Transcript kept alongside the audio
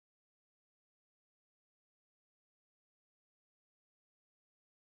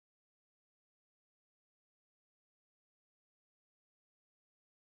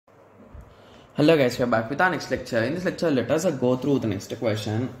Hello guys, we are back with our next lecture. In this lecture, let us go through the next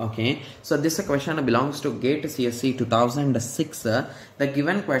question. Okay, so this question belongs to GATE CSE 2006. The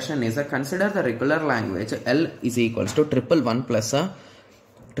given question is consider the regular language L is equals to triple one plus 5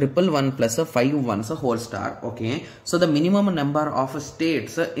 ones whole star. Okay, so the minimum number of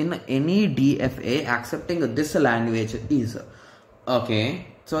states in any DFA accepting this language is, okay,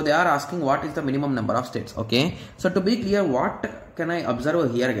 so they are asking what is the minimum number of states. Okay, so to be clear, what can I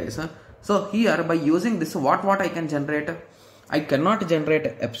observe here, guys? So here by using this, what I can generate? I cannot generate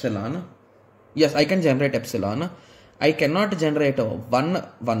epsilon. Yes, I can generate epsilon. I cannot generate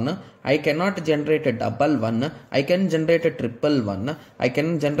 1. I cannot generate double 1. I can generate triple 1. I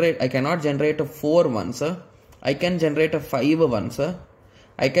cannot generate 4 ones. I can generate 5 ones.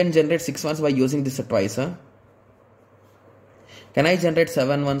 I can generate 6 ones by using this twice. Can I generate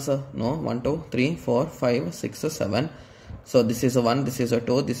 7 ones? No. 1, 2, 3, 4, 5, 6, 7. So this is a 1, this is a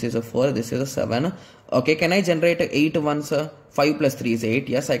 2, this is a 4, this is a 7. Okay, can I generate 8 ones? 5 plus 3 is 8.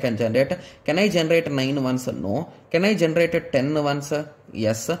 Yes, I can generate. Can I generate 9 ones? No. Can I generate 10 ones?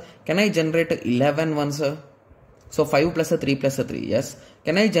 Yes. Can I generate 11 ones? So 5 plus 3 plus 3. Yes.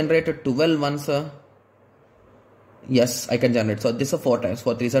 Can I generate 12 ones? Yes, I can generate. So this is 4 times.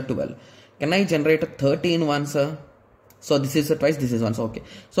 4 3s are 12. Can I generate 13 ones? So this is twice, this is once. Okay,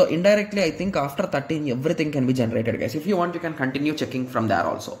 so indirectly I think after 13 everything can be generated, guys. If you want, you can continue checking from there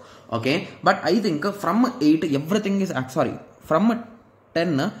also. Okay, but I think from 8 everything is from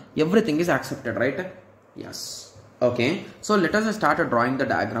 10 everything is accepted, right? Yes. Okay, so let us start drawing the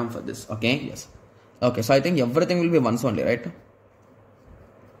diagram for this. Okay, yes. Okay, so I think everything will be once only, right?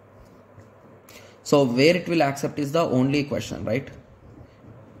 So where it will accept is the only question, right?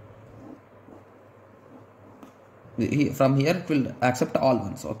 From here it will accept all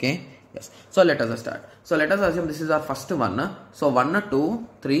ones. Okay, yes. So let us start. So let us assume this is our first one. So 1, 2,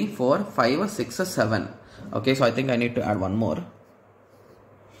 3, 4, 5, 6, 7. Okay, so I think I need to add one more.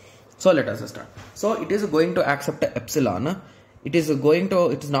 So let us start. So it is going to accept epsilon. It is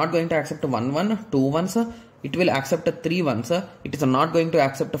not going to accept 1 1, 2 ones. It will accept 3 ones. It is not going to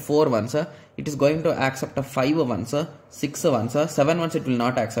accept 4 ones. It is going to accept 5 ones, 6 ones, 7 ones it will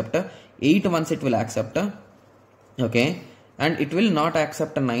not accept, 8 ones it will accept. Okay, and it will not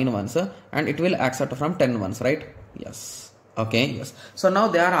accept 9 ones, and it will accept from 10 ones, right? Yes. Okay, yes. So now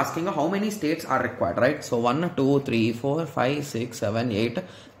they are asking how many states are required, right? So 1, 2, 3, 4, 5, 6, 7, 8,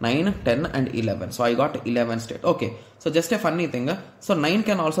 9, 10 and 11. So I got 11 states. Okay, so just a funny thing. So 9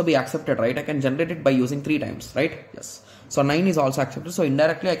 can also be accepted, right? I can generate it by using 3 times, right? Yes. So 9 is also accepted. So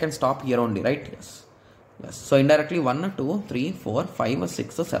indirectly I can stop here only, right? Yes. Yes. So indirectly 1, 2, 3, 4, 5,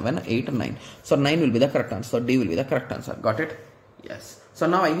 6, 7, 8, 9. So 9 will be the correct answer. So D will be the correct answer. Got it? Yes. So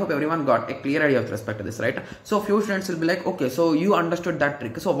now I hope everyone got a clear idea with respect to this, right? So few students will be like, okay, so you understood that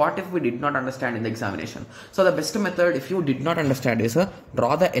trick. So what if we did not understand in the examination? So the best method, if you did not understand, is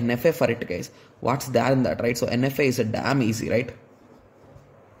draw the NFA for it, guys. What's there in that, right? So NFA is damn easy, right?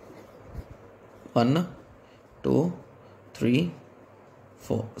 1, 2, 3,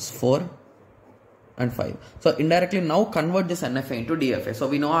 4 and 5. So indirectly now convert this NFA into DFA. So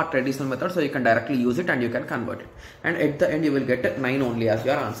we know our traditional method, so you can directly use it and you can convert it. And at the end you will get 9 only as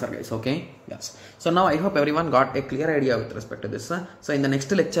your answer, guys. Okay, yes. So now I hope everyone got a clear idea with respect to this. So in the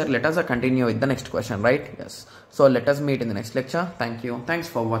next lecture, let us continue with the next question, right? Yes. So let us meet in the next lecture. Thank you. Thanks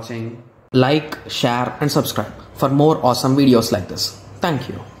for watching. Like, share and subscribe for more awesome videos like this. Thank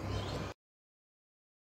you.